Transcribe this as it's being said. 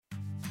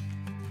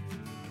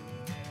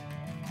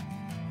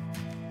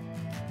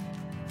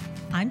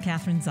I'm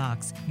Kathryn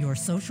Zox, your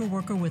social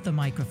worker with a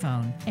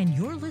microphone, and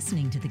you're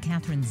listening to The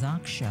Kathryn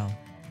Zox Show.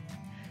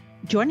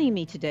 Joining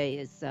me today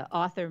is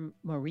author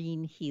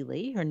Maureen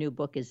Healy. Her new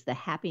book is The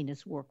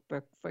Happiness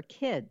Workbook for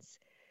Kids.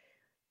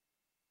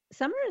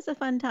 Summer is a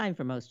fun time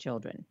for most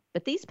children,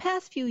 but these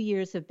past few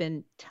years have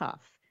been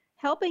tough.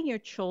 Helping your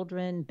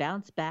children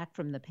bounce back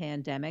from the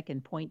pandemic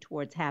and point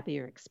towards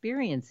happier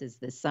experiences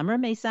this summer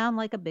may sound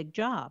like a big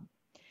job.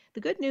 The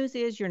good news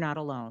is you're not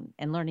alone,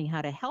 and learning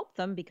how to help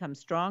them become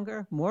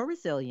stronger, more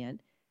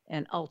resilient,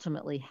 and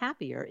ultimately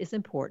happier is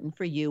important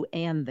for you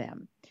and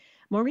them.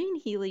 Maureen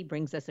Healy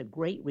brings us a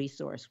great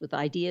resource with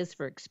ideas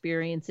for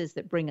experiences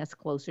that bring us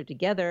closer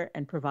together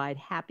and provide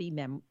happy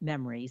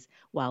memories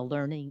while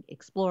learning,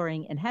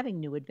 exploring, and having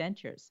new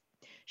adventures.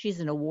 She's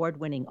an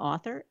award-winning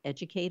author,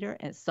 educator,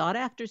 and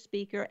sought-after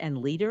speaker and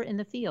leader in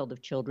the field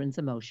of children's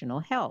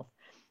emotional health,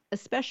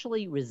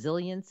 especially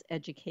resilience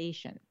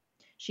education.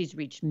 She's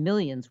reached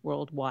millions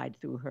worldwide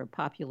through her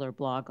popular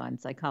blog on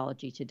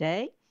Psychology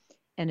Today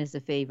and is a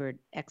favored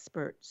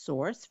expert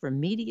source for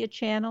media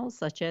channels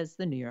such as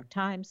the New York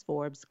Times,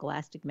 Forbes,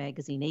 Scholastic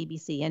Magazine,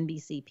 ABC,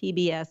 NBC,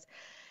 PBS,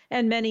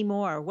 and many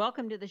more.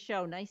 Welcome to the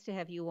show. Nice to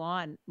have you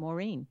on,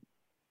 Maureen.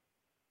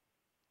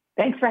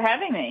 Thanks for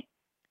having me.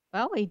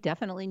 Well, we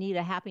definitely need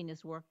a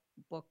happiness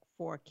workbook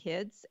for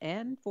kids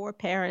and for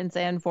parents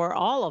and for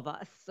all of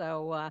us.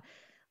 So,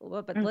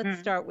 but let's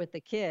start with the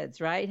kids,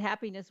 right?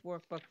 Happiness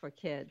workbook for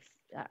kids.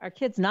 Are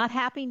kids not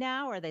happy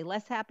now? Are they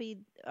less happy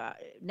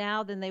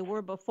now than they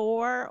were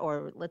before?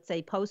 Or let's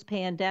say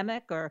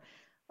post-pandemic? Or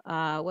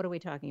what are we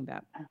talking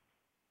about?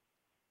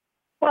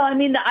 Well, I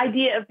mean, the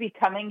idea of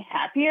becoming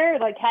happier,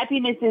 like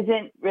happiness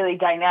isn't really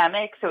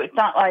dynamic. So it's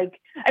not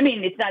like, I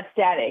mean, it's not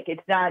static.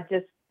 It's not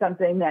just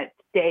something that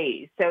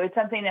stays. So it's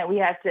something that we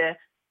have to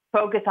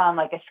focus on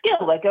like a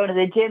skill, like going to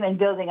the gym and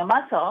building a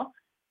muscle.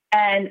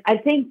 And I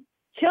think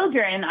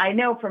children, I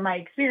know from my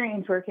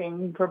experience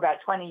working for about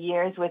 20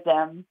 years with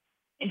them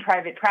in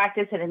private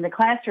practice and in the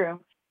classroom,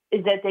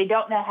 is that they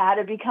don't know how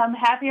to become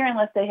happier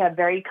unless they have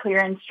very clear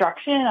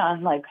instruction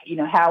on like, you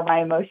know, how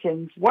my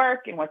emotions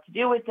work and what to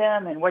do with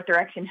them and what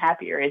direction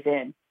happier is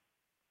in.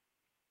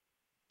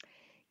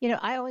 You know,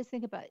 I always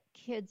think about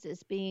kids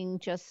as being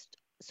just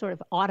sort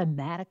of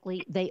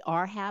automatically, they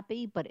are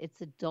happy, but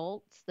it's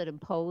adults that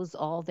impose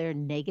all their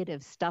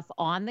negative stuff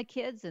on the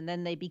kids and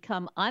then they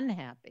become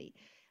unhappy.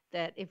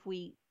 That if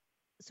we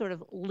sort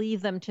of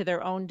leave them to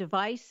their own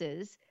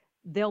devices,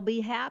 they'll be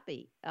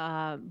happy.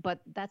 But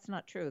that's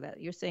not true.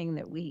 That you're saying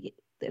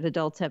that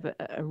adults have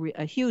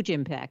a huge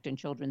impact on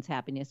children's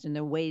happiness, and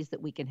there are ways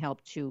that we can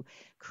help to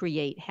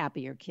create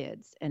happier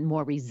kids and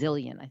more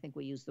resilient. I think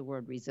we use the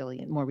word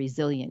resilient, more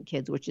resilient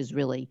kids, which is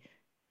really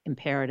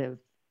imperative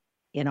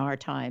in our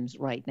times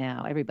right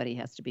now. Everybody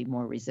has to be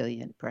more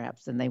resilient,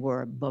 perhaps, than they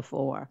were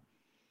before.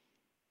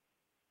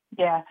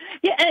 Yeah.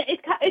 And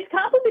it's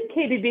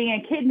complicated being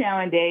a kid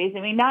nowadays.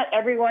 I mean, not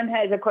everyone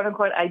has a quote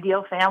unquote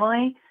ideal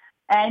family.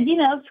 And, you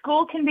know,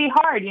 school can be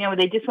hard. You know,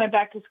 they just went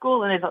back to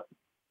school and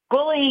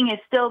bullying is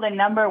still the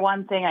number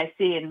one thing I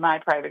see in my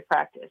private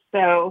practice.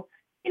 So,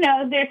 you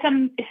know, there's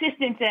some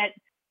assistance that,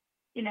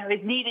 you know, is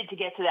needed to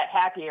get to that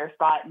happier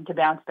spot and to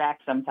bounce back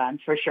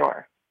sometimes for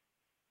sure.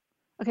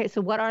 Okay, so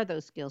what are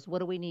those skills? What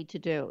do we need to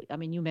do? I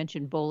mean, you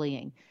mentioned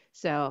bullying.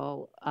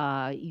 So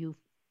you,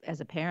 as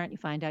a parent, you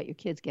find out your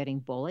kid's getting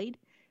bullied.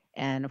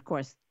 And of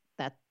course,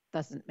 that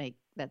doesn't make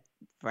that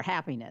for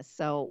happiness.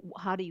 So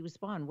how do you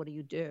respond? What do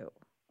you do?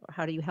 Or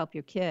how do you help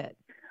your kid?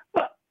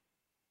 Well,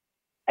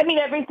 I mean,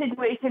 every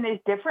situation is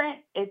different.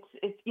 It's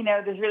you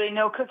know, there's really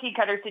no cookie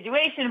cutter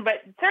situation,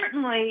 but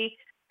certainly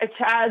a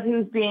child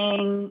who's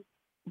being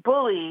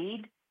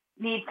bullied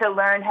needs to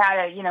learn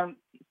how to, you know,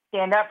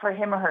 stand up for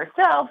him or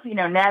herself, you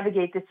know,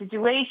 navigate the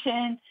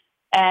situation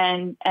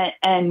and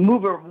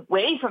move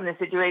away from the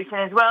situation,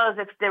 as well as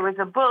if there was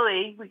a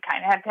bully, we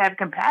kind of have to have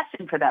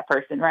compassion for that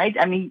person, right?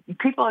 I mean,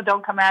 people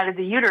don't come out of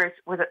the uterus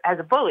as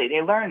a bully.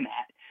 They learn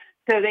that.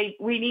 So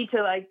we need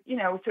to, like, you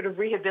know, sort of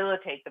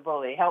rehabilitate the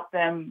bully, help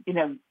them, you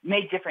know,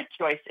 make different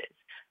choices.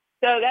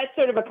 So that's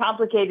sort of a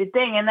complicated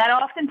thing. And that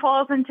often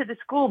falls into the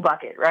school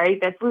bucket, right?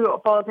 That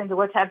falls into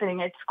what's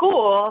happening at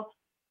school.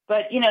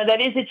 But, you know,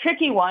 that is a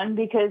tricky one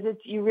because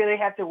you really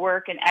have to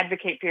work and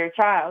advocate for your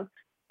child.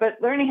 But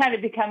learning how to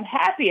become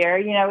happier,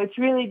 you know, it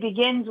really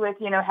begins with,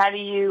 you know, how do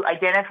you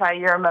identify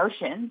your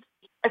emotions,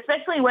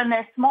 especially when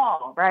they're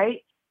small,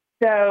 right?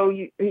 So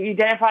you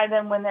identify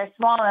them when they're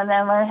small and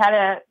then learn how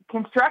to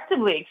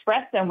constructively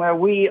express them, where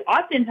we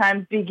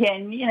oftentimes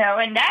begin, you know,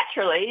 and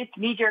naturally it's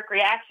knee-jerk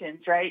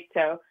reactions, right?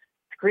 So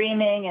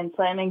screaming and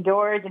slamming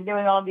doors and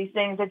doing all these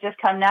things that just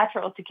come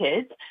natural to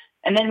kids.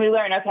 And then we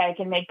learn, okay, I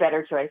can make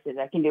better choices.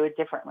 I can do it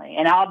differently.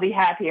 And I'll be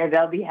happier.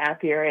 They'll be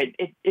happier.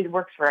 It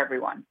works for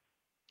everyone.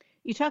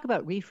 You talk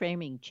about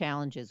reframing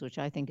challenges, which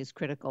I think is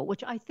critical,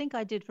 which I think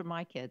I did for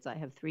my kids. I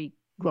have 3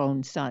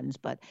 grown sons,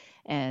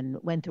 and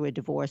went through a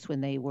divorce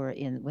when they were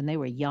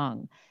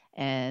young.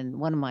 And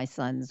one of my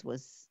sons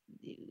was,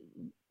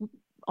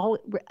 why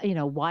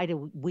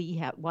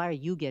are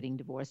you getting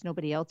divorced?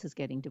 Nobody else is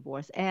getting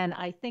divorced. And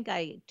I think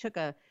I took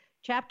a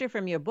chapter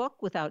from your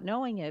book without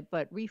knowing it,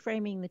 but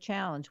reframing the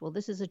challenge. Well,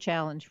 this is a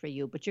challenge for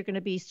you, but you're going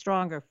to be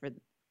stronger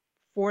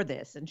for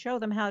this, and show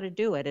them how to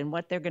do it and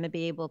what they're going to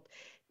be able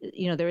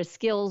to, there are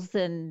skills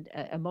and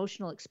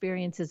emotional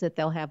experiences that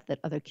they'll have that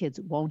other kids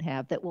won't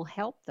have that will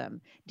help them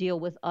deal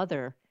with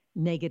other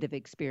negative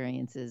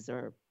experiences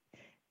or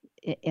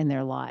in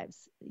their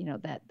lives.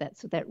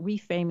 So that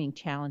reframing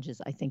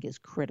challenges, I think, is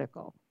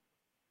critical.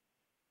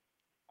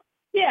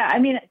 Yeah, I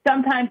mean,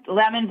 sometimes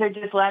lemons are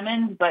just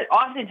lemons, but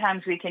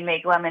oftentimes we can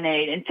make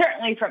lemonade. And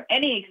certainly from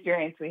any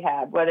experience we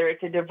have, whether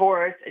it's a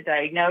divorce, a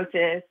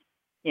diagnosis,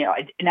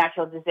 a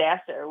natural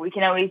disaster, we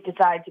can always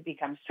decide to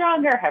become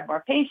stronger, have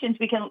more patience.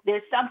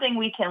 There's something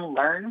we can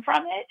learn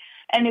from it.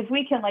 And if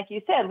we can, like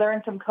you said,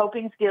 learn some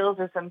coping skills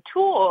or some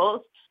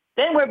tools,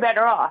 then we're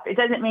better off. It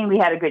doesn't mean we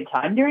had a good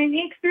time during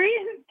the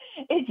experience.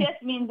 It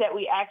just means that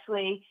we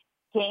actually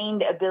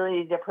gained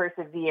ability to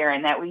persevere,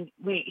 and that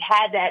we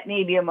had that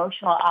maybe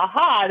emotional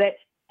aha that,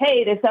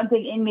 hey, there's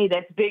something in me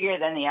that's bigger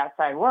than the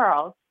outside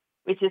world,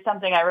 which is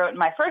something I wrote in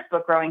my first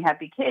book, Growing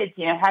Happy Kids,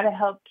 how to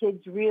help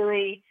kids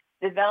really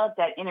develop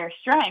that inner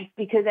strength.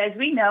 Because as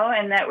we know,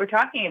 and that we're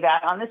talking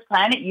about on this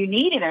planet, you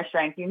need inner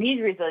strength, you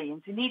need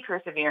resilience, you need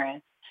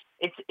perseverance.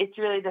 It's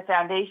really the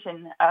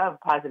foundation of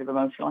positive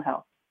emotional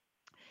health.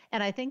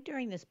 And I think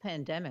during this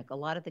pandemic, a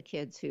lot of the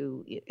kids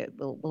who,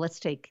 well, let's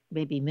take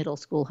maybe middle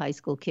school, high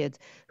school kids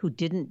who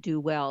didn't do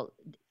well,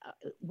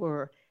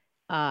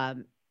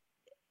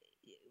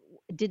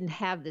 didn't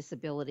have this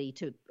ability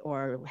to,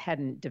 or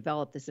hadn't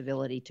developed this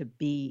ability to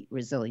be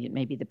resilient.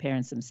 Maybe the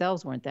parents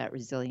themselves weren't that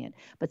resilient,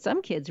 but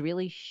some kids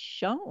really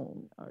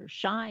shone or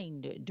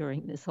shined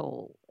during this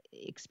whole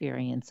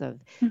experience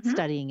of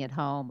studying at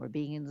home or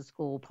being in the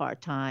school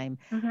part-time,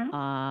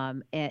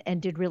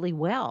 and did really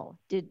well,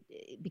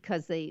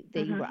 because they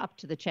were up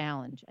to the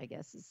challenge, I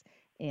guess.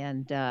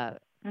 And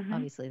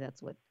obviously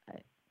that's what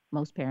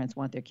most parents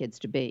want their kids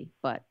to be,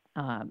 but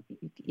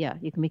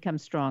you can become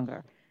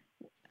stronger.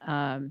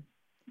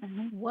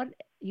 What,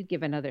 you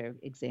give another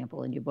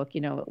example in your book,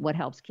 what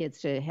helps kids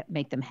to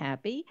make them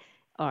happy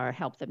or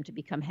help them to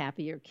become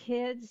happier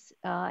kids,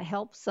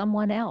 help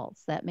someone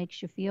else. That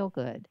makes you feel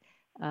good.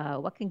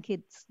 What can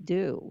kids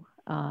do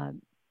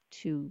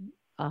to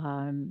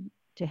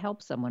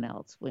help someone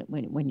else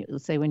when you,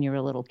 let's say, when you're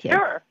a little kid?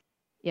 Sure.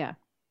 Yeah.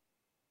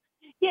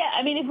 Yeah.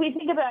 I mean, if we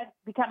think about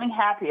becoming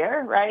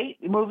happier, right,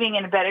 moving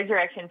in a better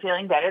direction,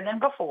 feeling better than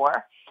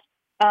before,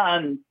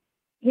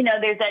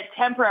 there's that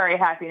temporary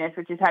happiness,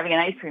 which is having an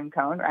ice cream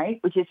cone, right,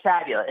 which is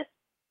fabulous.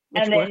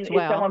 Which and then if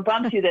someone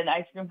bumps you, then the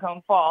ice cream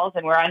cone falls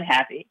and we're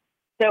unhappy.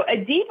 So a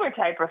deeper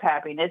type of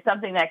happiness,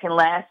 something that can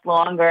last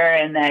longer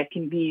and that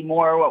can be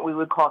more what we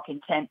would call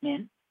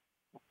contentment,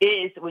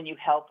 is when you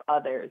help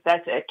others.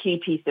 That's a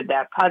key piece of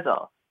that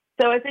puzzle.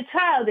 So as a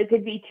child, it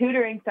could be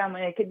tutoring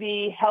someone. It could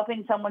be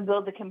helping someone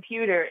build a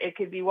computer. It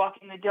could be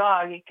walking the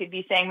dog. It could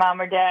be saying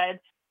mom or dad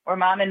or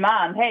mom and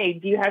mom, hey,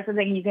 do you have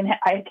something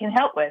I can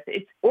help with?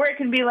 Or it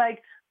can be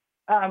like,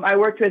 I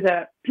worked with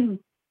a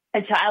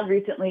child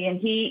recently, and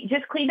he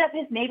just cleaned up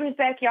his neighbor's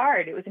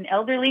backyard. It was an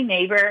elderly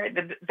neighbor.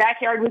 The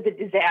backyard was a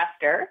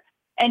disaster,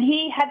 and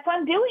he had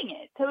fun doing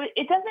it. So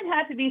it doesn't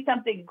have to be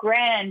something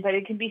grand, but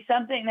it can be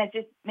something that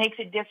just makes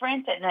a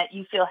difference and that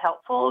you feel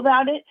helpful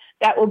about it.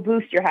 That will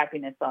boost your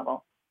happiness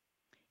level.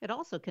 It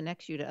also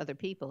connects you to other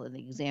people. In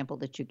the example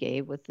that you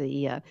gave with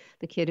the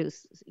kid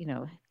who's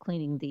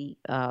cleaning the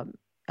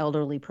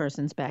elderly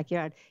person's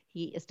backyard,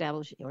 she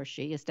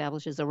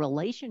establishes a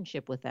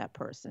relationship with that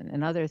person,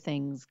 and other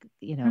things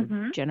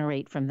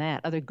generate from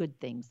that, other good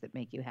things that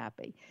make you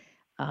happy.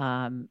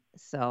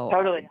 So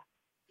totally.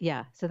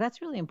 Yeah, so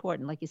that's really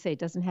important. Like you say, it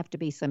doesn't have to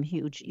be some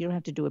huge, you don't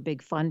have to do a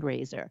big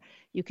fundraiser.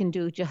 You can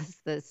do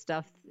just the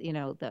stuff,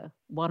 the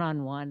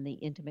one-on-one, the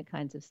intimate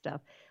kinds of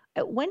stuff.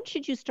 When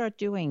should you start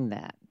doing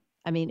that?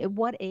 I mean, at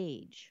what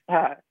age?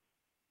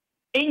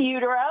 In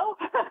utero.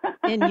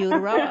 In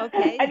utero,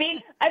 okay. I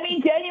mean,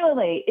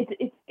 genuinely,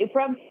 it's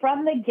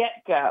from the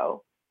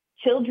get-go.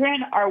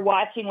 Children are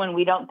watching when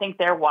we don't think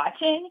they're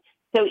watching.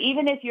 So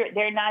even if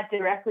they're not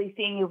directly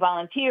seeing you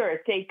volunteer or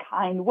say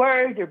kind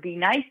words or be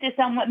nice to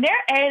someone,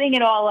 they're adding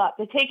it all up.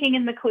 They're taking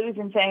in the clues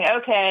and saying,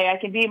 okay, I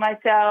can be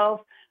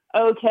myself.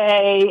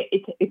 Okay,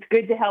 it's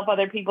good to help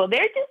other people.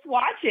 They're just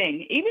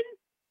watching. Even,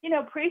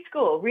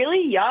 preschool,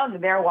 really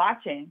young, they're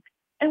watching.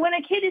 And when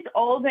a kid is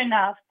old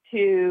enough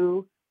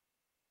to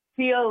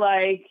feel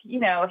like,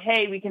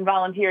 hey, we can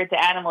volunteer at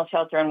the animal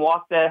shelter and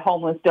walk the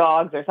homeless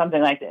dogs or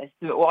something like this,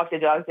 walk the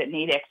dogs that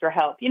need extra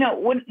help.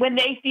 When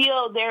they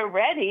feel they're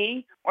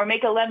ready, or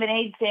make a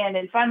lemonade stand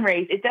and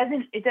fundraise,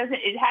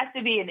 it has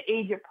to be an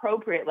age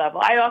appropriate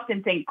level. I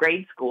often think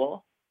grade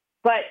school,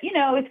 but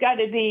it's got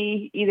to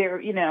be either,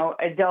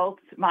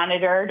 adults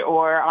monitored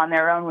or on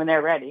their own when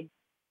they're ready.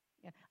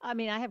 Yeah. I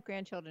mean, I have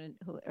grandchildren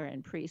who are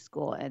in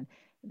preschool, and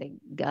they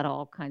got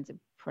all kinds of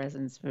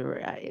presents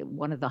for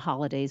one of the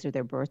holidays or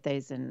their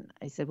birthdays. And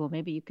I said, well,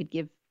 maybe you could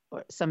give,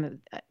 or some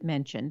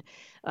mentioned,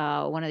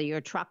 one of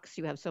your trucks.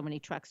 You have so many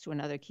trucks to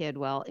another kid.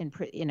 Well,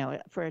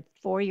 for a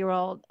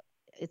 4-year-old,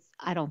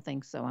 I don't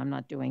think so. I'm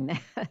not doing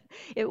that.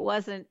 It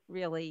wasn't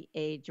really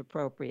age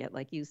appropriate.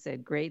 Like you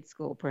said, grade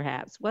school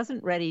perhaps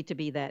wasn't ready to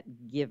be that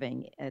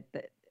giving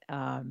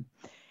um,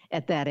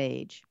 at that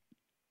age.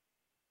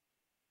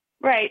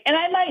 Right. And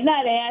I might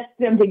not ask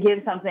them to give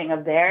something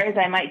of theirs.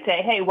 I might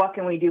say, hey, what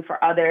can we do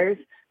for others,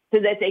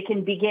 so that they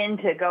can begin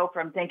to go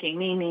from thinking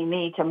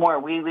me to more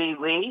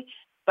we.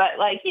 But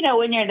like,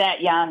 when you're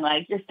that young,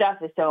 like your stuff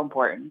is so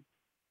important.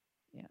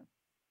 Yeah.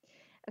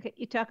 Okay.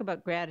 You talk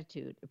about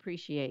gratitude,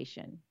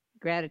 appreciation.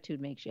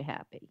 Gratitude makes you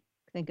happy.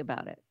 Think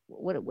about it.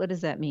 What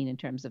does that mean in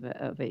terms of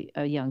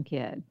a young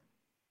kid?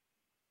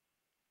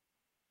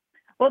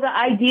 Well, the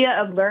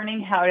idea of learning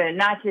how to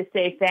not just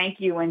say thank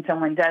you when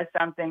someone does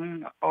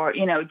something, or,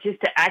 just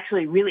to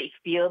actually really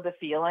feel the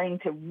feeling,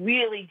 to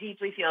really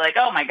deeply feel like,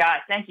 oh my gosh,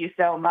 thank you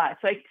so much.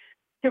 Like,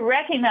 to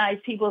recognize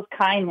people's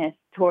kindness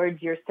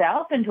towards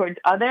yourself and towards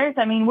others.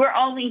 I mean, we're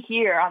only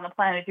here on the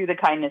planet through the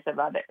kindness of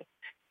others.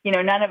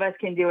 None of us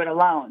can do it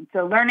alone.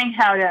 So learning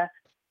how to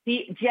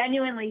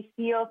genuinely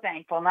feel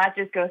thankful, not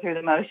just go through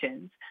the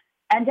motions,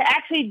 and to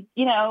actually,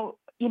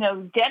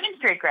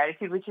 demonstrate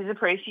gratitude, which is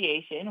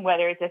appreciation,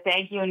 whether it's a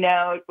thank you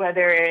note,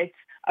 whether it's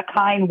a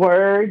kind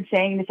word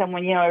saying to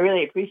someone, I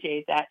really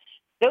appreciate that.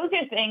 Those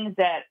are things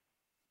that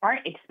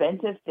aren't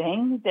expensive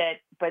things,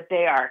 but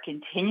they are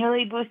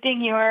continually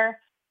boosting your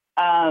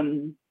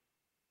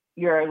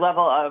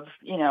level of,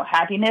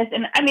 happiness.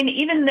 And I mean,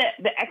 even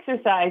the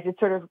exercise is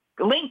sort of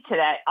linked to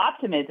that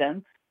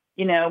optimism.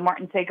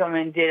 Martin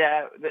Seligman did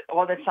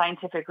all the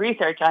scientific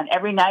research on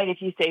every night.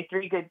 If you say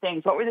 3 good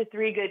things, what were the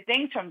 3 good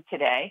things from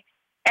today?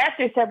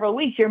 After several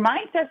weeks, your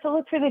mind starts to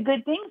look for the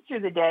good things through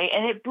the day,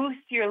 and it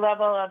boosts your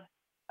level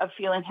of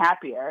feeling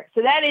happier.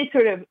 So that is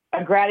sort of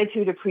a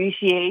gratitude,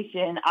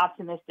 appreciation,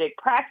 optimistic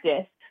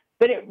practice.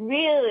 But it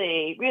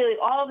really, really,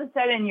 all of a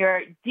sudden,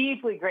 you're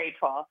deeply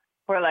grateful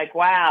for like,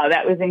 wow,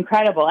 that was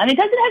incredible. And it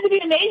doesn't have to be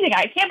amazing.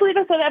 I can't believe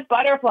I saw that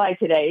butterfly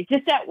today. It's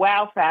just that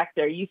wow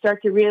factor. You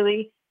start to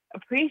really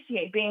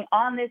appreciate being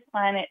on this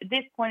planet at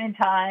this point in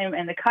time,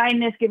 and the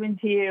kindness given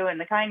to you and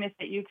the kindness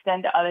that you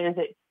extend to others.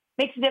 It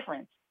makes a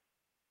difference.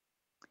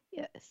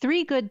 Yeah,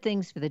 3 good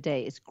things for the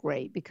day is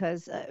great,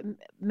 because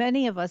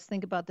many of us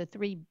think about the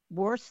 3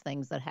 worst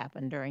things that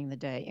happen during the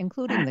day,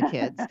 including the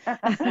kids.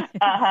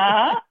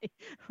 Uh-huh.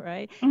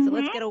 Right? Mm-hmm. So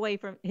let's get away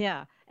from,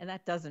 and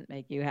that doesn't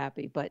make you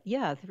happy. But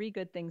 3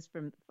 good things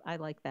I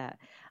like that.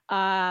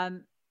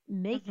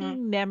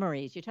 Making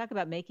memories. You talk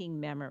about making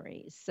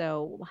memories.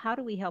 So how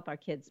do we help our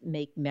kids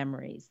make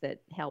memories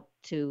that help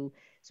to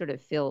sort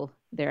of fill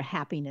their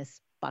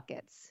happiness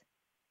buckets?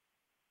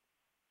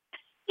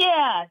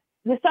 Yeah.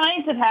 The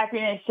science of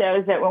happiness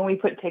shows that when we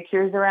put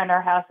pictures around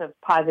our house of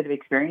positive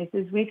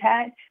experiences we've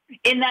had,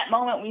 in that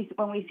moment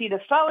when we see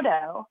the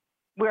photo,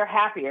 we're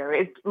happier.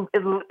 It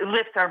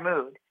lifts our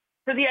mood.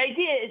 So the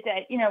idea is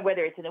that,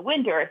 whether it's in the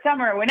winter or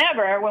summer or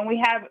whenever, when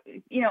we have,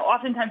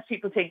 oftentimes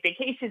people take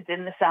vacations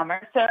in the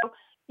summer. So,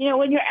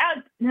 when you're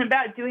out and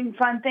about doing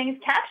fun things,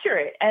 capture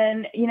it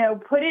and,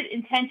 put it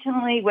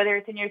intentionally, whether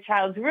it's in your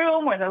child's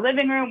room or the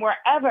living room,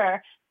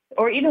 wherever.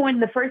 Or even when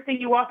the first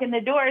thing you walk in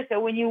the door. So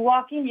when you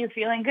walk in, you're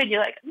feeling good.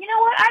 You're like, you know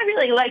what? I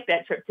really like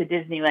that trip to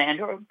Disneyland.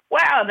 Or,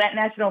 wow, that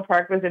national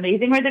park was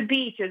amazing. Or the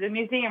beach or the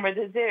museum or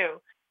the zoo.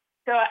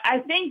 So I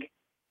think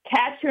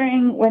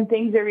capturing when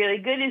things are really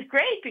good is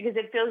great, because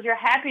it fills your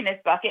happiness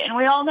bucket. And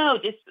we all know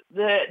just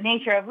the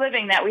nature of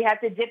living that we have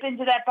to dip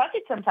into that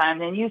bucket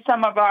sometimes and use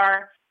some of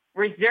our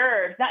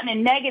reserves, not in a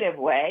negative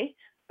way,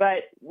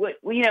 but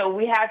we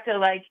have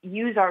to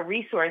use our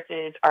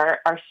resources, our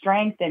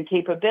strength and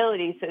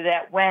capability, so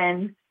that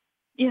when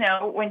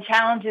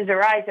challenges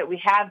arise, that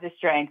we have the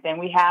strength and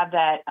we have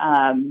that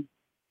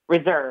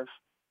reserve.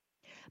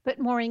 But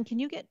Maureen, can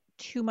you get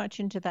too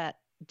much into that,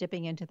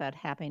 dipping into that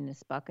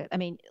happiness bucket? I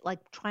mean, like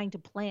trying to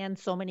plan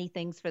so many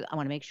things I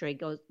want to make sure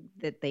they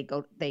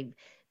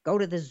go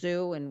to the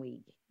zoo and we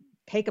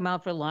take them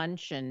out for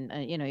lunch, and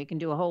you can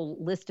do a whole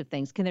list of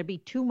things. Can there be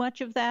too much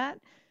of that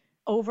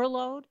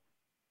overload?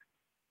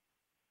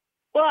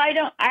 Well,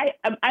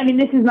 I mean,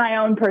 this is my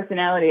own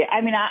personality. I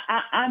mean,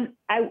 I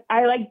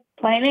like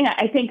planning.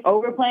 I think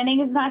over planning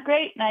is not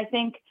great. And I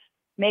think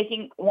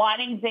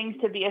wanting things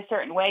to be a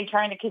certain way,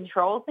 trying to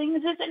control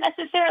things isn't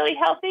necessarily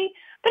healthy.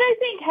 But I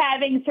think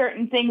having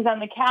certain things on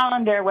the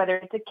calendar, whether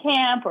it's a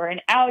camp or an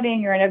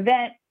outing or an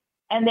event,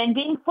 and then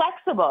being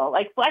flexible,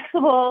 like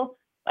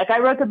I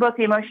wrote the book,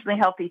 The Emotionally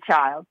Healthy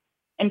Child.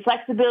 And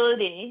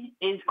flexibility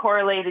is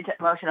correlated to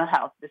emotional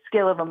health, the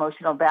skill of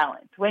emotional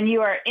balance. When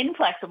you are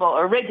inflexible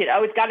or rigid,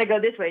 it's got to go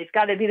this way, it's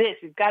got to be this,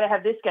 we've got to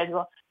have this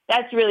schedule,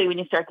 that's really when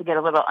you start to get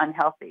a little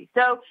unhealthy.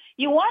 So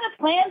you want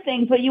to plan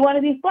things, but you want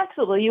to be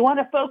flexible. You want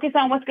to focus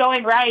on what's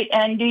going right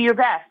and do your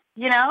best,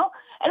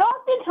 And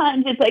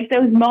oftentimes it's like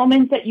those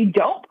moments that you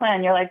don't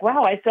plan. You're like,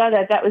 wow, I saw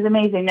that. That was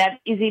amazing.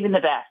 That is even the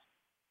best.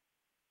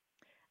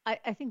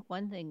 I think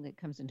one thing that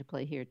comes into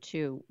play here,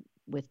 too,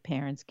 with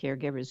parents,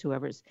 caregivers,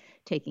 whoever's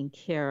taking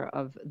care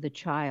of the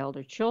child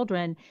or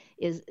children,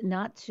 is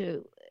not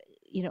to,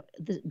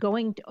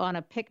 going on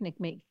a picnic.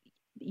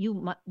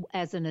 You,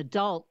 as an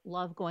adult,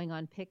 love going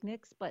on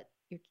picnics, but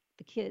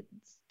the kids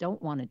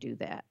don't want to do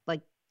that.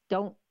 Like,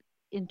 don't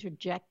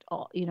interject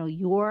all,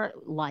 your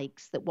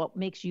likes, that what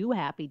makes you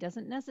happy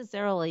doesn't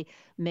necessarily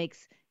make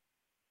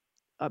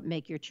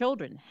your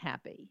children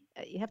happy.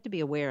 You have to be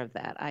aware of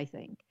that, I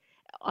think.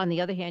 On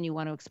the other hand, you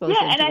want to expose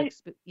Yeah, them and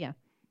to, yeah.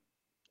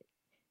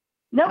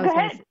 no, I go was going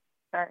to ahead. say,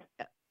 Sorry.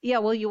 yeah,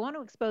 well, you want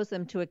to expose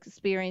them to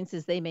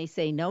experiences they may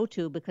say no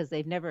to because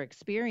they've never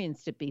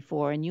experienced it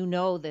before. And you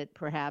know that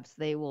perhaps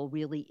they will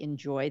really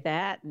enjoy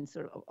that and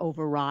sort of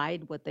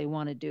override what they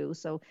want to do.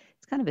 So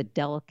it's kind of a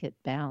delicate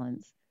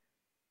balance.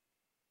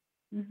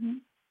 Mm-hmm.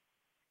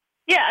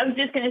 Yeah, I was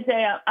just going to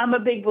say I'm a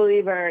big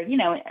believer, in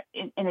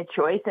a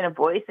choice and a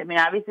voice. I mean,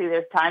 obviously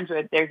there's times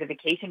where there's a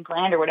vacation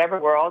planned or whatever,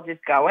 we're all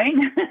just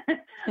going.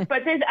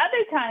 But there's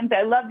other times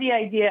I love the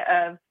idea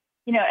of,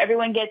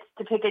 everyone gets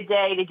to pick a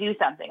day to do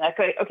something. Like,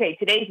 okay,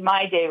 today's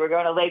my day, we're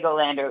going to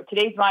Legoland, or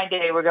today's my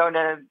day, we're going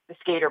to the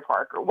skater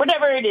park, or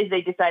whatever it is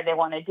they decide they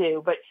want to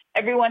do. But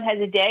everyone has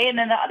a day, and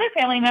then the other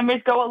family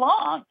members go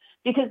along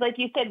because, like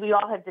you said, we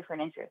all have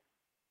different interests.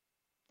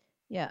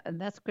 Yeah,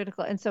 and that's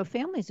critical. And so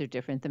families are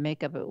different. The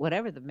makeup of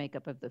whatever the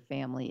makeup of the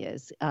family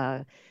is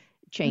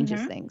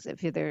changes Mm-hmm. things.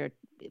 If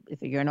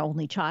you're an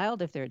only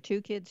child, if there are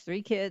 2 kids,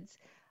 3 kids,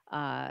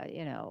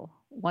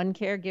 one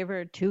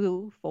caregiver,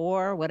 2,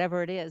 4,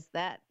 whatever it is,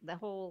 that the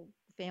whole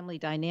family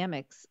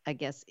dynamics, I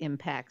guess,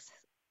 impacts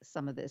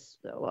some of this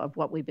of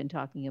what we've been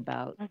talking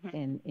about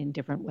Mm-hmm. in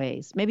different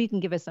ways. Maybe you can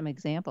give us some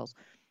examples.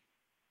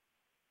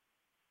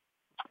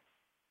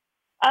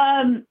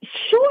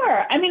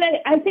 Sure. I mean,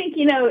 I think,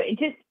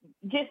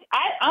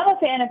 I'm a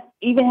fan of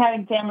even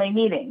having family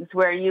meetings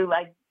where you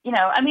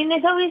I mean,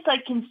 there's always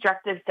like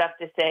constructive stuff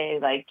to say,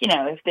 like,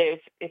 if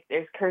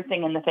there's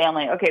cursing in the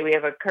family, okay, we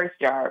have a curse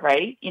jar,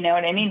 right? You know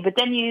what I mean? But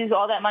then you use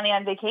all that money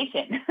on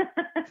vacation.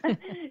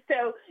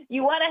 So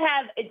you want to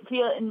have it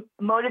feel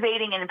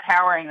motivating and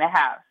empowering the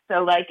house.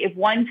 So like if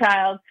one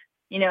child,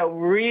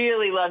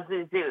 really loves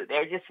the zoo,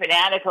 they're just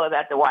fanatical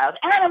about the wild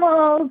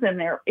animals and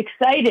they're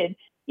excited.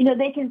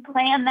 They can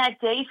plan that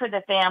day for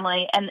the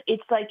family. And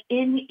it's like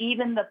in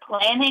even the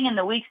planning and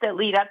the weeks that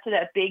lead up to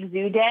that big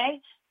zoo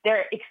day,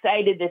 they're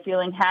excited, they're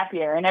feeling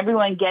happier, and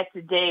everyone gets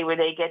a day where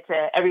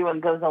everyone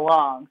goes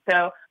along.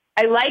 So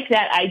I like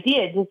that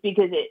idea just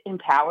because it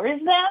empowers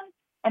them.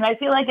 And I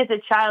feel like as a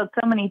child,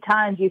 so many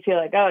times you feel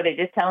like, oh, they're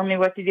just telling me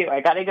what to do.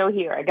 I got to go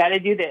here. I got to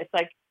do this.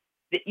 Like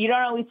you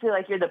don't always feel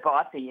like you're the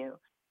boss of you.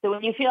 So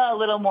when you feel a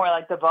little more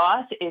like the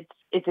boss,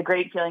 it's a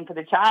great feeling for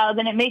the child,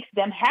 and it makes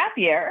them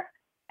happier.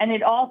 And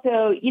it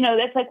also,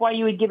 that's like why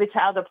you would give a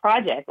child a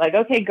project, like,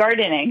 okay,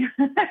 gardening.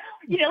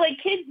 Like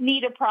kids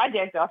need a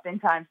project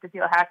oftentimes to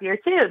feel happier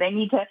too. They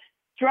need to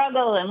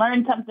struggle and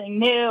learn something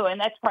new,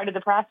 and that's part of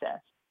the process.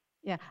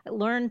 Yeah,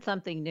 learn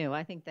something new.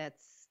 I think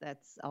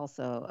that's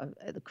also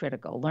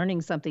critical.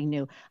 Learning something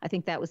new. I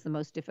think that was the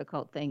most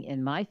difficult thing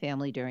in my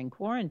family during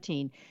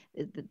quarantine.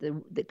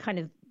 The kind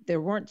of there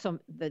weren't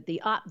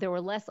there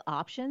were less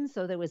options,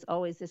 so there was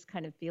always this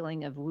kind of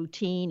feeling of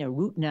routine or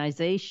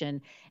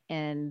routinization,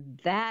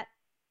 and that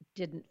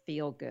didn't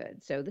feel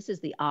good. So this is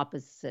the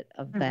opposite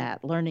of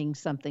that, learning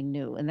something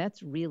new, and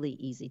that's really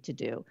easy to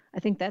do. I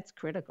think that's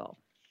critical.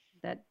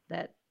 That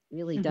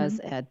really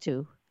does add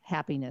to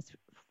happiness,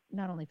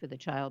 not only for the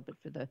child but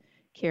for the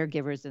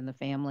caregivers and the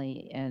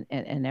family and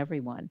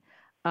everyone.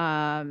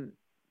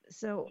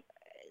 So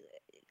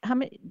how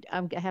many?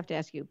 I have to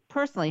ask you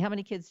personally, how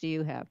many kids do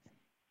you have?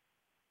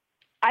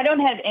 I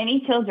don't have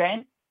any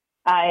children.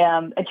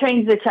 I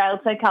trained as a child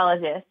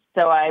psychologist,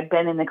 so I've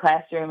been in the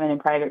classroom and in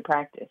private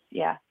practice.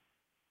 Yeah.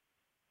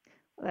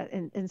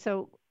 And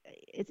so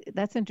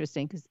that's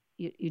interesting because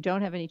you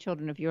don't have any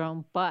children of your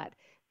own, but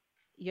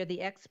you're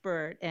the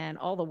expert and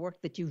all the work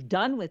that you've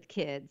done with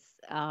kids.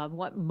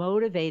 What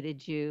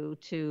motivated you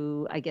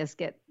to, I guess,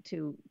 get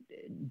to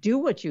do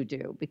what you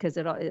do? Because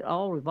it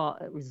all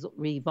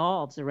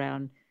revolves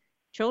around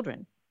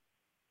children.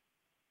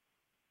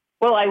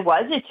 Well, I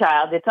was a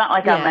child. It's not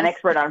like I'm an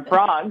expert on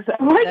frogs.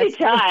 I was a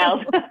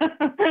child.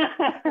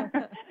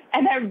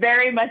 And I'm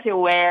very much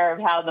aware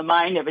of how the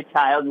mind of a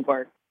child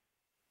works.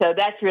 So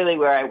that's really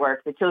where I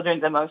work, the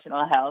children's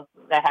emotional health,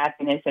 the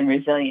happiness and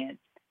resilience.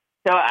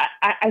 So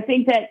I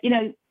think that,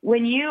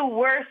 when you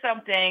were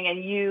something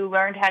and you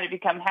learned how to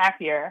become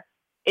happier,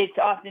 it's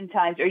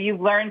oftentimes, or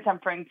you've learned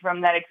something from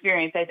that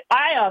experience,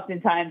 I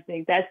oftentimes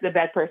think that's the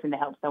best person to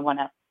help someone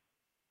else.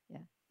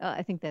 Yeah,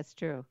 I think that's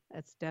true.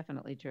 That's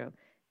definitely true.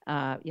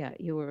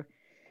 You were,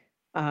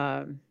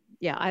 I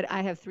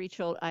have 3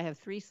 children. I have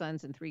 3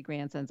 sons and 3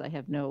 grandsons. I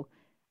have no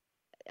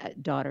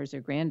daughters or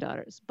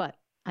granddaughters, but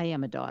I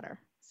am a daughter.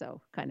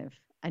 So kind of,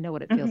 I know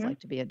what it feels like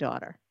to be a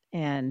daughter.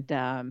 And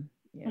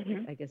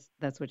I guess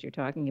that's what you're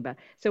talking about.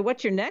 So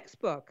what's your next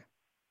book?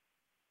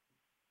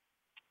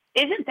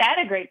 Isn't that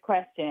a great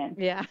question?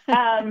 Yeah.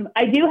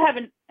 I do have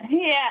since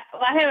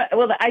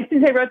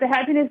I wrote the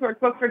Happiness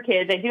Workbook for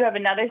Kids, I do have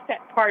another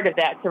part of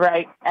that to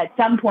write at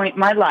some point in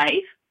my life.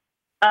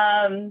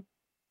 And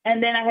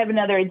then I have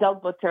another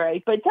adult book to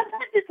write. But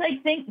sometimes it's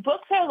like,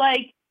 books are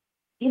like,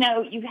 you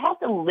have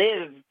to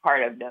live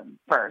part of them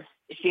first.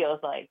 it feels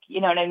like.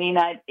 You know what I mean?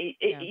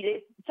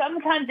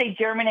 Sometimes they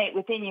germinate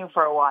within you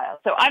for a while.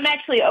 So I'm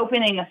actually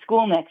opening a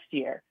school next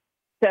year.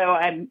 So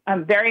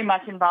I'm very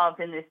much involved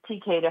in this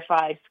TK to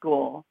 5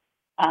 school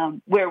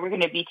where we're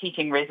going to be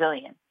teaching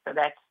resilience. So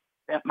that's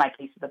my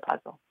piece of the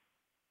puzzle.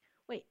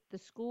 Wait, the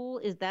school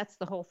that's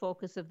the whole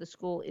focus of the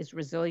school is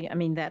resilient. I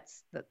mean,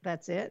 that's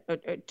it. Or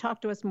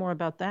talk to us more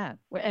about that.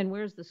 And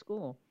where's the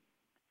school?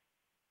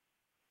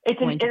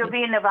 It'll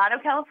be in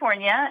Novato,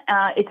 California.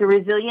 It's a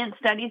resilient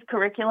studies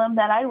curriculum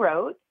that I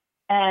wrote.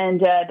 And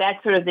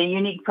that's sort of the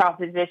unique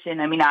proposition.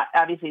 I mean,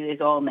 obviously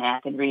there's all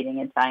math and reading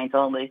and science,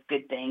 all these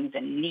good things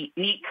and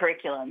neat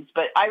curriculums.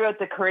 But I wrote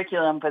the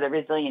curriculum for the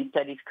resilient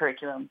studies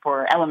curriculum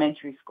for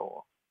elementary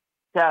school.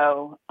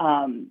 So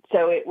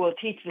it will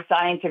teach the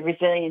science of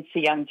resilience to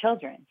young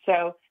children.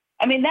 So,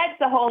 I mean, that's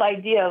the whole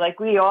idea. Like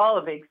we all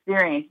have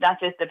experienced,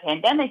 not just the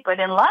pandemic, but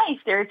in life,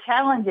 there are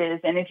challenges.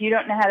 And if you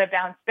don't know how to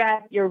bounce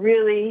back, you're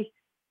really,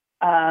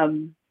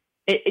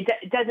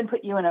 it doesn't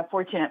put you in a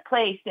fortunate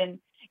place. And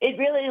it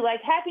really,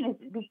 like happiness,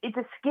 it's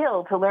a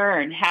skill to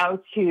learn how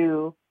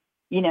to,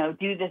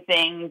 do the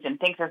things and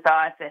think or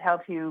thoughts that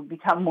help you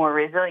become more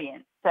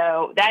resilient.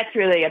 So that's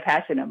really a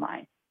passion of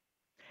mine.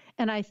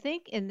 And I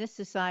think in this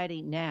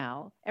society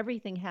now,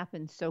 everything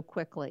happens so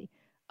quickly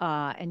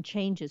and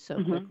changes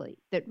so quickly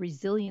that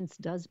resilience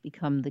does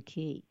become the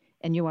key.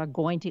 And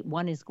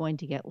one is going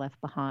to get left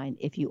behind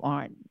if you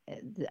aren't.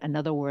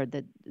 Another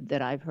word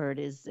that I've heard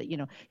is,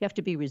 you have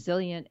to be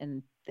resilient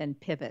and then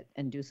pivot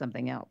and do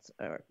something else,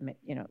 or,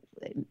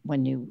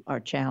 when you are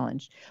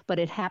challenged. But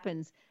it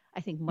happens, I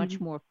think, much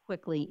more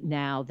quickly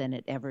now than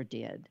it ever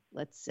did,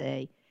 let's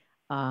say.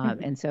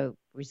 And so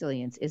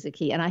resilience is a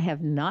key. And I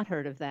have not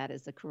heard of that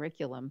as a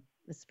curriculum.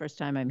 This is the first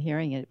time I'm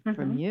hearing it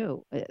from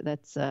you.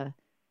 That's a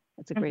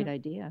great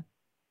idea.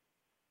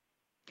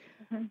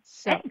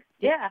 So,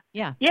 yeah.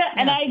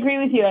 And I agree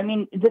with you. I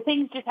mean, the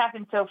things just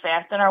happen so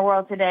fast in our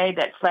world today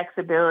that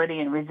flexibility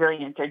and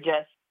resilience are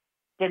just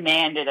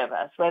demanded of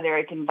us, whether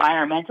it's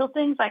environmental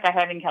things like I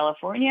have in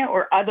California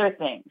or other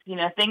things.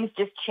 Things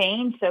just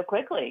change so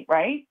quickly,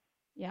 right?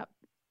 Yep.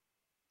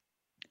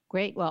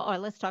 Great. Well,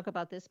 let's talk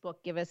about this book.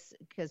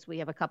 Because we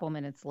have a couple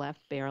minutes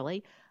left,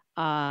 barely.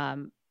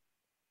 Your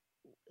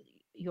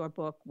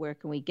book, where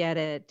can we get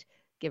it?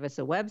 Give us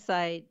a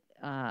website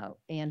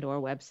and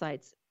or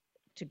websites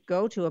to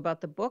go to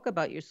about the book,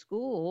 about your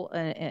school,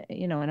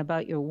 and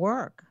about your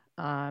work.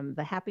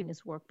 The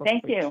Happiness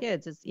Workbook for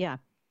Kids is, Yeah,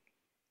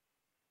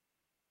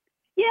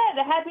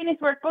 the Happiness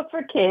Workbook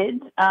for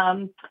Kids.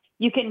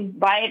 You can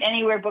buy it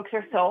anywhere books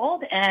are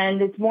sold,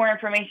 and it's more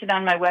information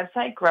on my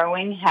website,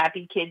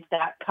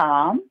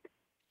 growinghappykids.com.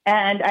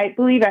 And I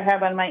believe I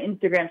have on my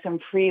Instagram some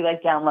free,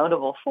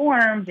 downloadable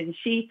forms and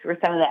sheets where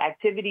some of the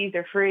activities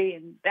are free,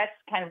 and that's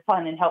kind of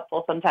fun and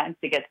helpful sometimes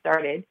to get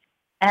started.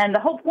 And the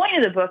whole point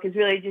of the book is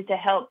really just to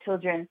help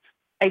children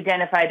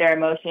identify their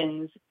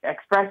emotions,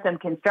 express them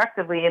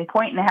constructively, and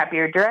point in a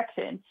happier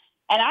direction.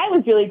 And I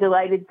was really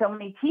delighted. So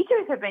many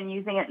teachers have been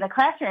using it in the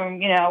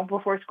classroom,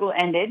 before school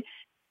ended.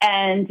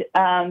 And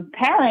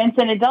parents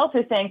and adults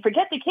are saying,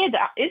 forget the kids,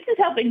 this is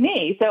helping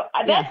me. So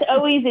that's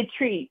always a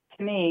treat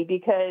to me,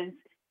 because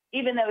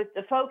even though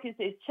the focus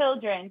is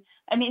children,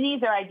 I mean,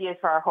 these are ideas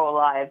for our whole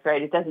lives,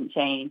 right? It doesn't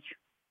change.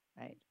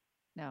 Right.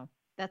 No,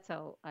 that's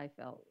how I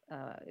felt,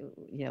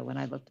 when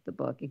I looked at the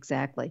book.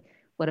 Exactly.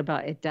 What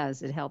about it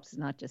does? It helps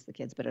not just the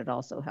kids, but it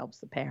also helps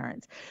the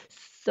parents.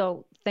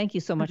 So thank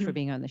you so much for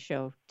being on the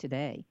show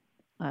today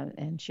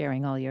and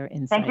sharing all your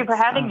insights. Thank you for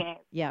having me.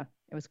 Yeah,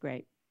 it was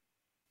great.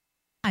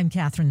 I'm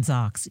Kathryn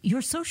Zox,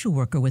 your social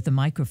worker with a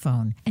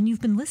microphone, and you've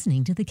been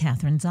listening to The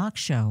Kathryn Zox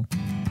Show.